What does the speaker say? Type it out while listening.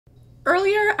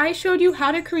Earlier, I showed you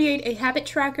how to create a habit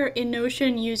tracker in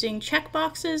Notion using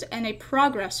checkboxes and a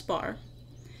progress bar.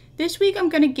 This week, I'm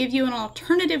going to give you an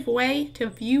alternative way to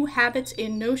view habits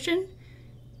in Notion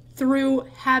through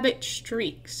habit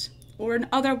streaks, or in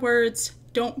other words,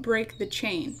 don't break the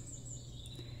chain.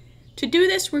 To do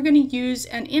this, we're going to use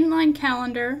an inline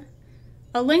calendar,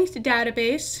 a linked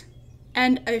database,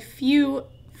 and a few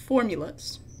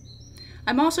formulas.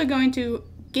 I'm also going to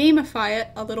gamify it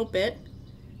a little bit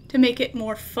to make it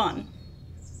more fun.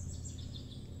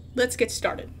 Let's get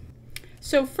started.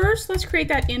 So first, let's create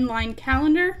that inline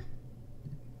calendar.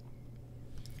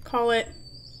 Call it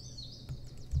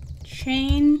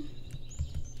Chain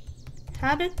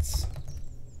Habits.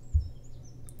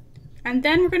 And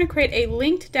then we're going to create a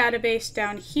linked database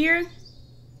down here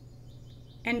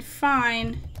and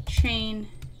find Chain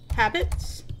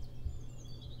Habits.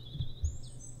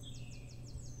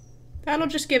 That'll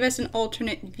just give us an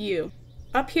alternate view.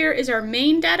 Up here is our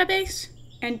main database,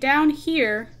 and down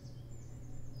here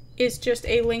is just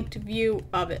a linked view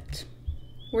of it.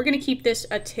 We're going to keep this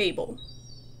a table.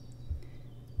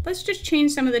 Let's just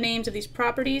change some of the names of these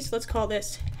properties. Let's call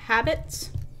this Habits.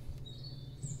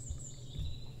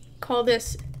 Call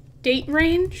this Date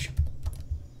Range.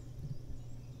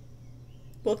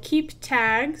 We'll keep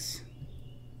tags.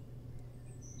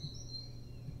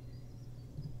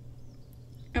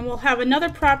 And we'll have another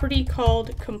property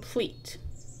called Complete.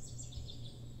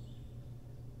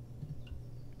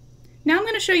 Now I'm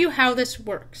going to show you how this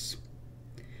works.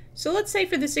 So let's say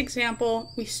for this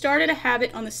example, we started a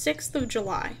habit on the 6th of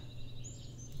July.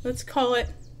 Let's call it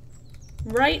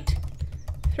Write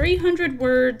 300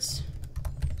 words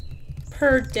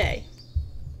per day.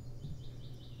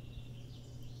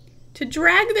 To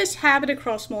drag this habit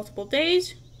across multiple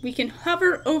days, we can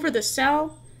hover over the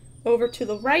cell over to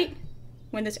the right.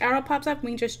 When this arrow pops up,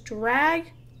 we can just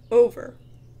drag over.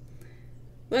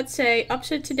 Let's say up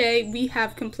to today, we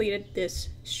have completed this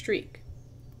streak.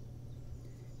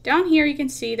 Down here, you can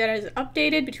see that it is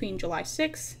updated between July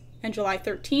 6th and July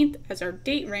 13th as our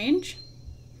date range.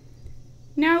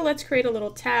 Now let's create a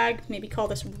little tag, maybe call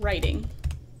this Writing.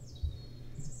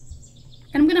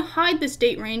 And I'm going to hide this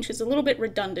date range because it's a little bit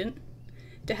redundant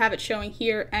to have it showing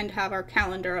here and have our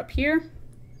calendar up here.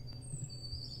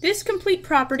 This complete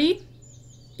property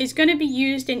is going to be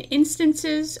used in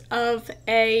instances of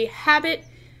a habit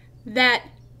that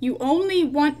you only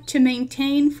want to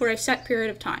maintain for a set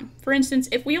period of time. For instance,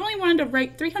 if we only wanted to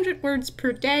write 300 words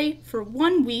per day for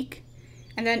 1 week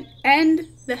and then end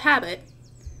the habit,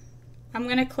 I'm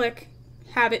going to click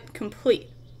Habit Complete.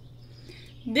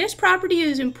 This property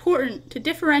is important to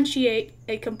differentiate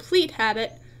a complete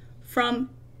habit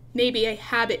from maybe a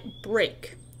habit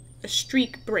break, a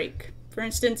streak break. For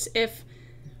instance, if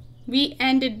we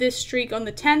ended this streak on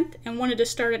the 10th and wanted to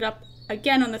start it up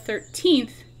again on the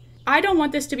 13th, I don't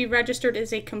want this to be registered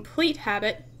as a complete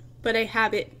habit, but a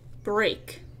habit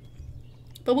break.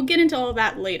 But we'll get into all of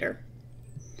that later.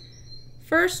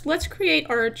 First, let's create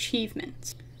our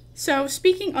achievements. So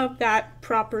speaking of that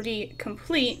property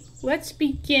complete, let's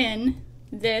begin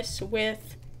this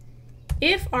with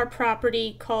if our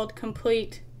property called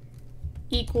complete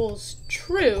equals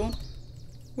true,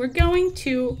 we're going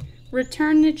to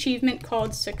return an achievement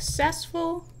called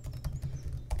Successful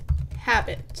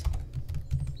Habit.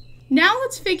 Now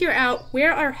let's figure out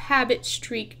where our habit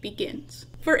streak begins.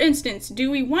 For instance,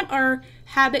 do we want our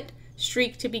habit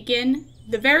streak to begin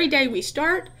the very day we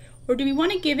start, or do we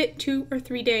want to give it 2 or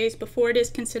 3 days before it is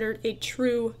considered a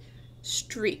true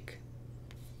streak?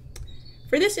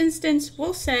 For this instance,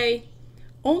 we'll say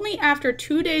only after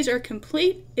 2 days are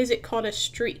complete is it called a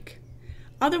streak.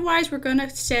 Otherwise, we're going to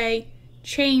say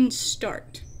chain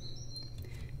start.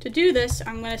 To do this,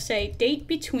 I'm going to say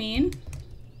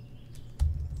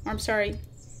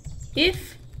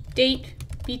if date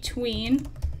between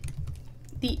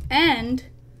the end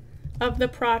of the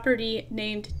property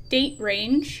named date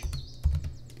range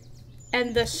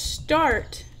and the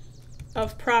start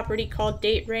of property called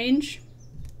date range,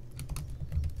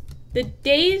 the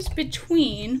days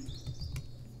between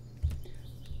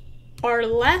are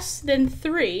less than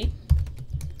 3,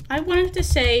 I wanted to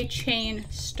say chain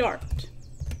start.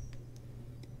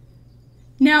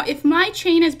 Now, if my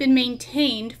chain has been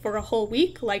maintained for a whole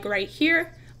week, like right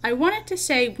here, I want it to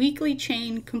say weekly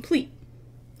chain complete.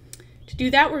 To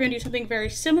do that, we're going to do something very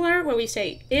similar where we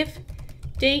say if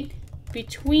date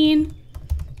between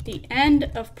the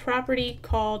end of property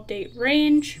called date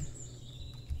range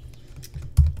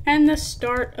and the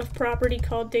start of property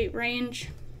called date range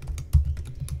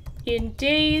in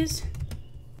days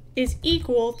is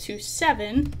equal to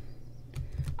 7,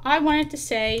 I wanted to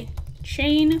say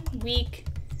chain week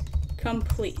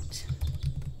complete.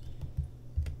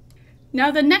 Now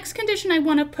the next condition I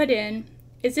want to put in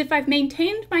is if I've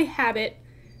maintained my habit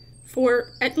for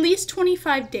at least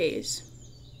 25 days,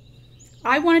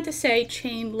 I want it to say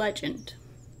chain legend.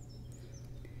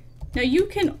 Now you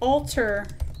can alter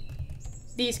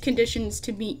these conditions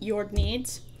to meet your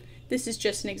needs. This is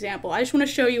just an example. I just want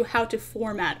to show you how to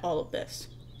format all of this.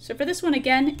 So for this one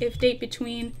again, if date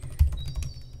between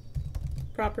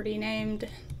property named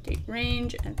date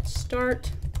range and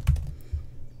start,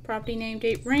 property name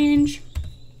date range.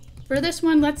 For this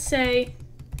one, let's say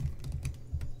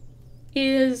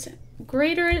is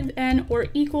greater than or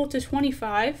equal to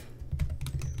 25.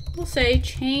 We'll say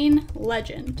chain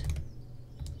legend.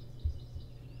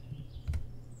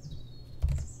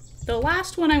 The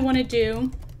last one I want to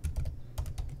do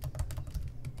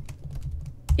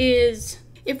is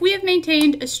if we have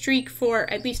maintained a streak for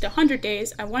at least 100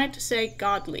 days, I want it to say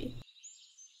godly.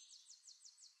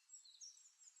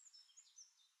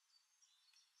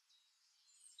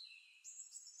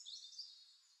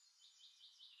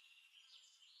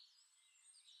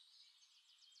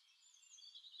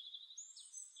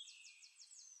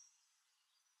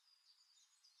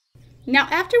 Now,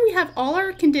 after we have all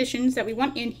our conditions that we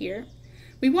want in here,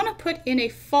 we want to put in a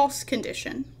false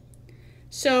condition.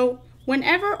 So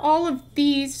whenever all of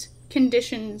these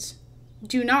conditions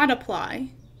do not apply,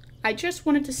 I just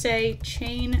wanted to say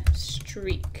chain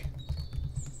streak.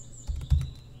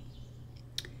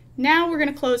 Now we're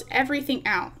going to close everything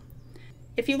out.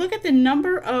 If you look at the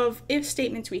number of if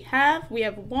statements we have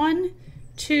 1,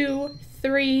 2,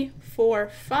 3, 4,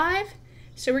 5.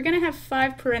 So we're going to have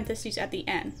 5 parentheses at the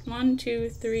end. 1, 2,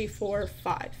 3, 4,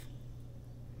 5.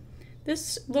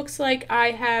 This looks like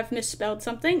I have misspelled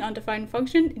something. Undefined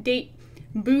function, date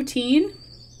boutine.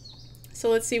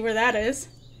 So let's see where that is.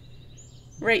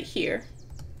 Right here.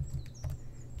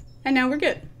 And now we're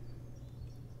good.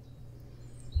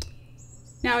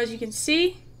 Now as you can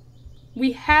see,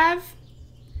 we have,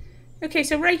 okay,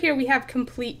 so right here we have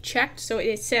complete checked. So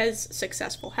it says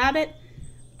successful habit.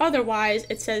 Otherwise,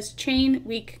 it says chain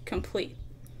week complete.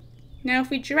 Now, if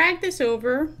we drag this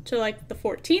over to like the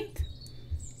 14th,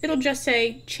 it'll just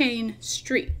say chain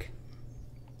streak.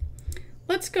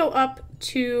 Let's go up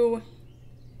to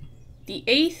the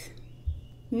 8th.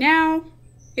 Now,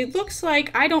 it looks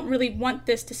like I don't really want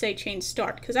this to say chain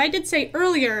start, because I did say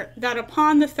earlier that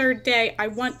upon the 3rd day, I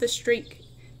want the streak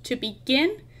to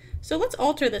begin. So let's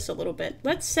alter this a little bit.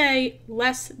 Let's say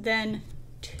less than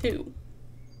 2.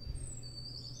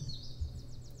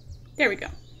 There we go.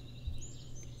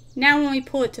 Now when we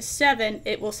pull it to 7,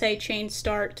 it will say chain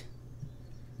start,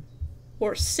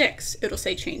 or 6, it'll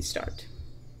say chain start.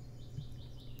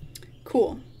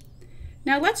 Cool.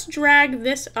 Now let's drag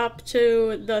this up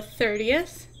to the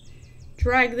 30th,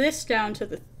 drag this down to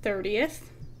the 30th,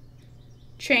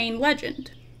 chain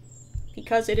legend,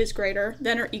 because it is greater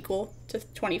than or equal to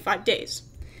 25 days.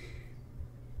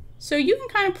 So you can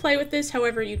kind of play with this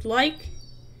however you'd like.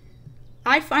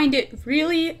 I find it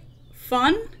really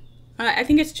fun. I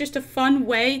think it's just a fun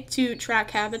way to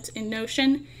track habits in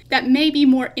Notion that may be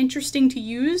more interesting to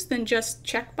use than just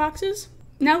checkboxes.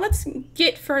 Now let's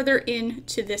get further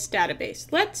into this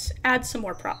database. Let's add some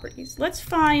more properties. Let's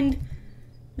find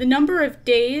the number of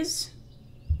days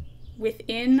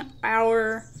within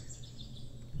our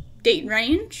date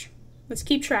range. Let's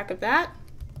keep track of that.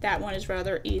 That one is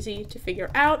rather easy to figure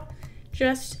out.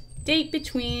 Just date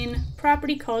between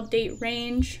property called date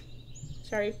range.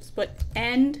 Sorry, split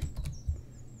end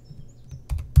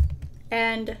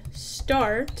and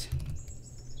start,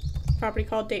 property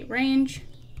called date range,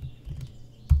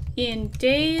 in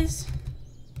days,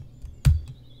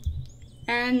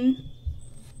 and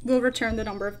we'll return the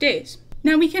number of days.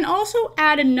 Now we can also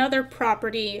add another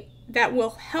property that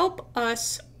will help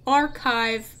us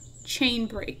archive chain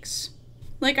breaks.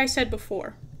 Like I said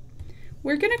before,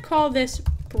 we're going to call this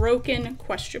broken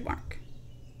question mark.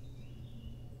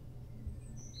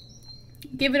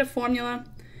 Give it a formula.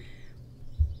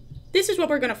 This is what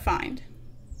we're going to find.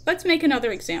 Let's make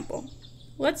another example.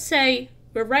 Let's say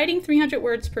we're writing 300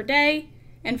 words per day,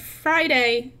 and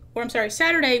Saturday,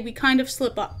 we kind of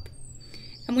slip up.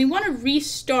 And we want to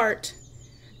restart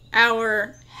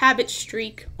our habit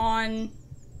streak on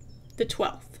the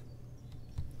 12th.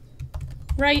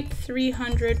 Write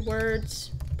 300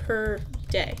 words per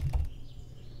day.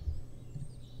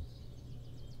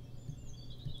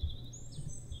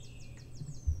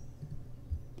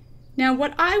 Now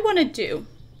what I want to do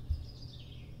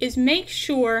is make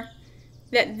sure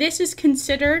that this is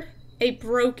considered a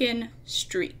broken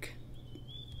streak.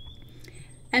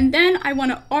 And then I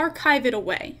want to archive it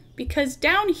away, because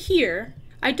down here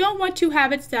I don't want two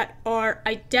habits that are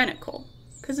identical,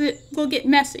 because it will get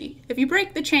messy. If you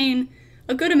break the chain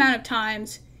a good amount of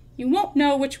times, you won't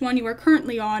know which one you are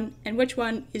currently on and which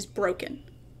one is broken.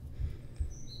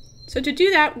 So to do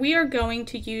that, we are going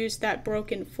to use that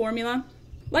broken formula.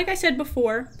 Like I said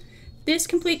before, this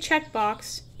complete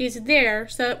checkbox is there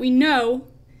so that we know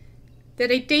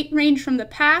that a date range from the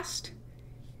past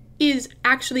is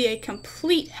actually a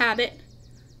complete habit,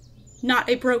 not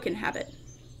a broken habit.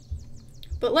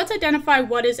 But let's identify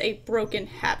what is a broken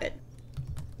habit.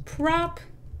 Prop,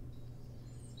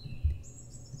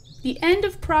 the end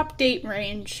of prop date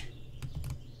range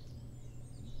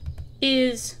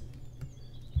is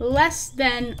less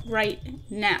than right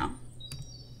now.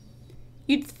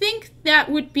 You'd think that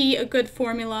would be a good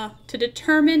formula to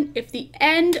determine if the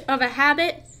end of a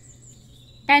habit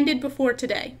ended before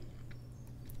today.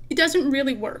 It doesn't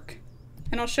really work,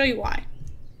 and I'll show you why.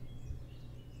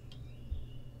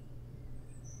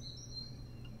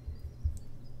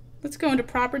 Let's go into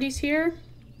properties here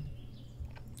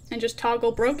and just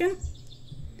toggle broken.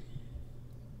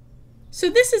 So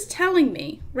this is telling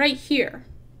me right here,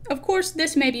 of course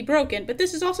this may be broken, but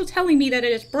this is also telling me that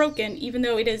it is broken even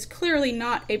though it is clearly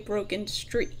not a broken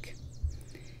streak.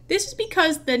 This is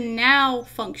because the now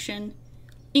function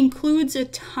includes a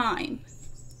time.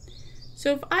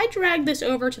 So if I drag this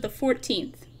over to the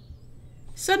 14th,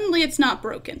 suddenly it's not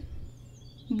broken.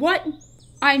 What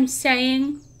I'm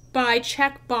saying by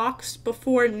checkbox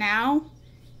before now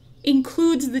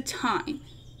includes the time.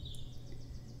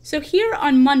 So here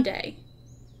on Monday,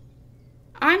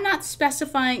 I'm not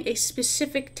specifying a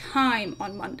specific time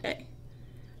on Monday.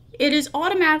 It is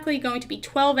automatically going to be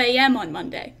 12 a.m. on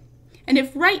Monday. And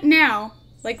if right now,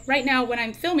 like right now when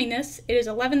I'm filming this, it is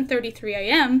 11:33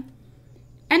 a.m.,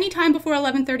 any time before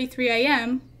 11:33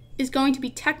 a.m. is going to be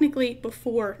technically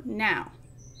before now.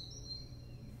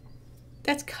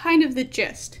 That's kind of the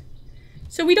gist.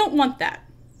 So we don't want that.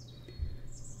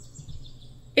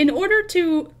 In order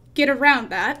to get around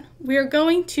that, we are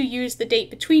going to use the date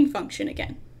between function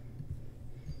again.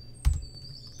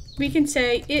 We can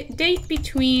say date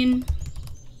between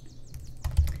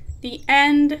the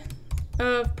end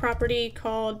of property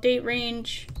called date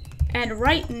range and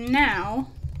right now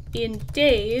in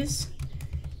days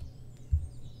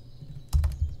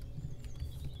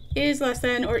is less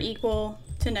than or equal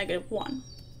to -1.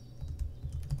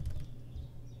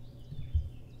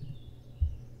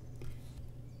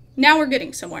 Now we're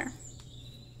getting somewhere.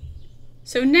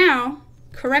 So now,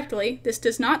 correctly, this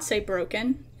does not say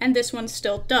broken, and this one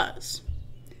still does.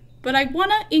 But I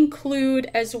want to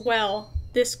include as well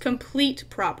this complete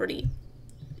property.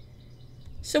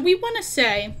 So we want to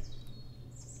say,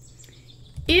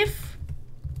 if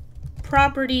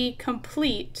property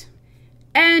complete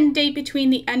and date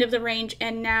between the end of the range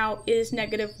and now is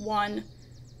 -1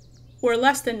 or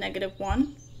less than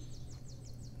 -1,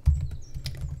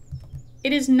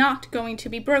 it is not going to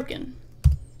be broken.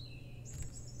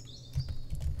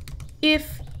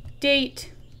 If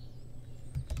date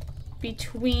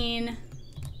between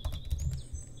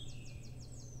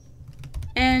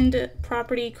end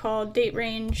property called date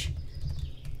range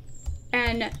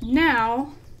and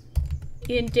now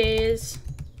in days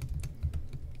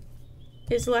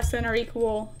is less than or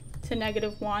equal to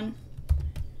 -1,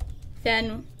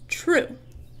 then true.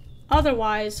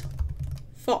 Otherwise,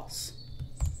 false.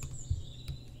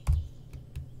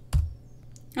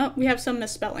 Oh, we have some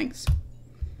misspellings.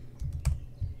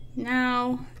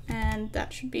 Now, and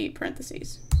that should be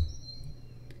parentheses.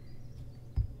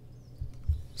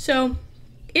 So,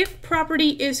 if property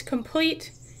is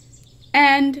complete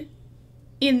and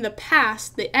in the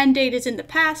past, the end date is in the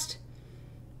past,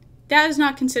 that is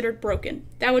not considered broken.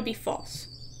 That would be false.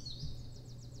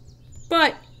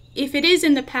 But if it is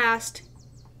in the past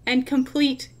and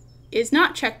complete is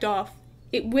not checked off,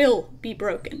 it will be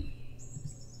broken.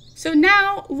 So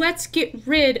now let's get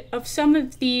rid of some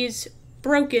of these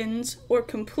brokens or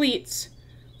completes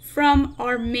from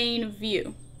our main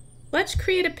view. Let's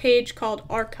create a page called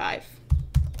archive.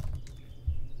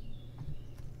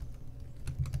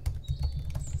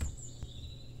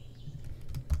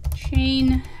 Chain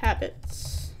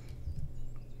habits.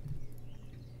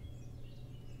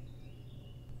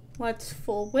 Let's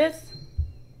full width.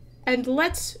 And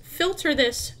let's filter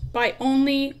this by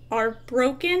only our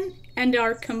broken and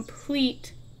our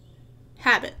complete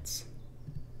habits.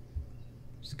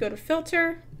 Just go to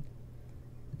filter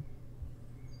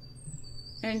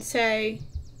and say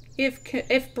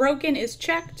if broken is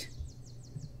checked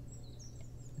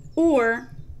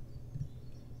or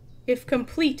if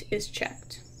complete is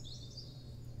checked.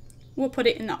 We'll put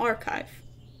it in the archive.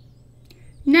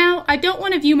 Now, I don't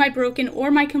want to view my broken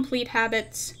or my complete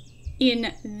habits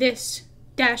in this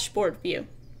dashboard view.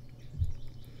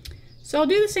 So I'll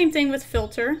do the same thing with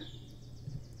filter,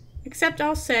 except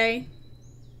I'll say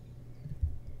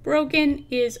broken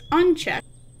is unchecked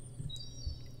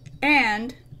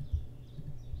and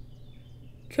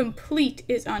complete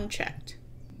is unchecked.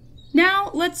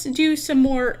 Now let's do some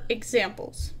more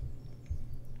examples.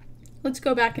 Let's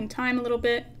go back in time a little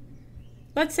bit.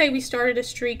 Let's say we started a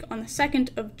streak on the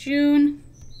 2nd of June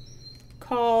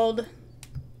called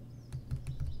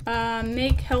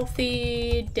Make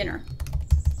Healthy Dinner.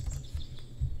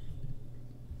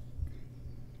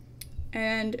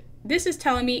 And this is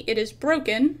telling me it is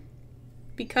broken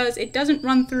because it doesn't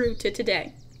run through to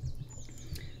today.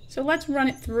 So let's run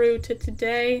it through to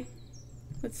today.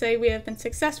 Let's say we have been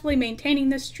successfully maintaining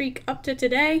this streak up to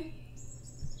today.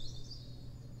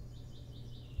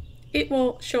 It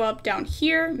will show up down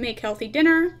here, Make Healthy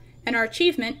Dinner, and our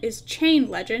achievement is Chain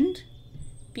Legend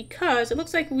because it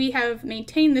looks like we have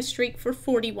maintained this streak for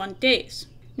 41 days.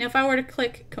 Now if I were to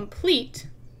click Complete,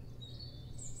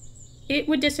 it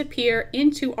would disappear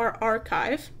into our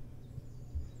archive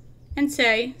and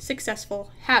say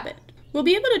Successful Habit. We'll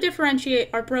be able to differentiate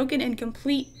our broken and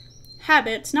complete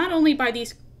habits not only by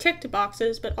these ticked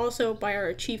boxes, but also by our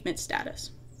achievement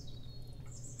status.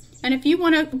 And if you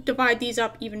want to divide these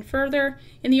up even further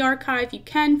in the archive, you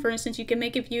can. For instance, you can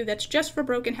make a view that's just for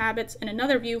broken habits and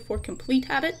another view for complete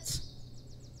habits.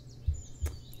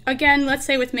 Again, let's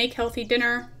say with Make Healthy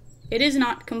Dinner, it is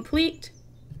not complete,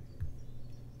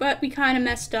 but we kind of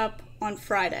messed up on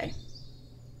Friday.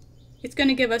 It's going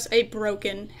to give us a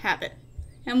broken habit.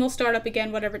 And we'll start up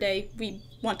again whatever day we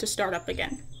want to start up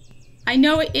again. I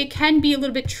know it can be a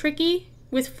little bit tricky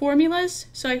with formulas,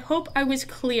 so I hope I was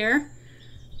clear.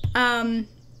 I'm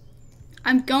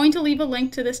going to leave a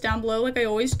link to this down below like I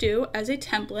always do as a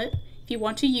template. If you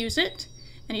want to use it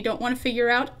and you don't want to figure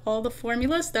out all the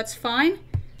formulas, that's fine.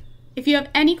 If you have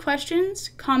any questions,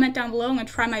 comment down below. I'm going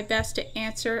to try my best to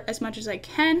answer as much as I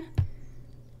can.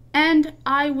 And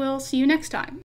I will see you next time.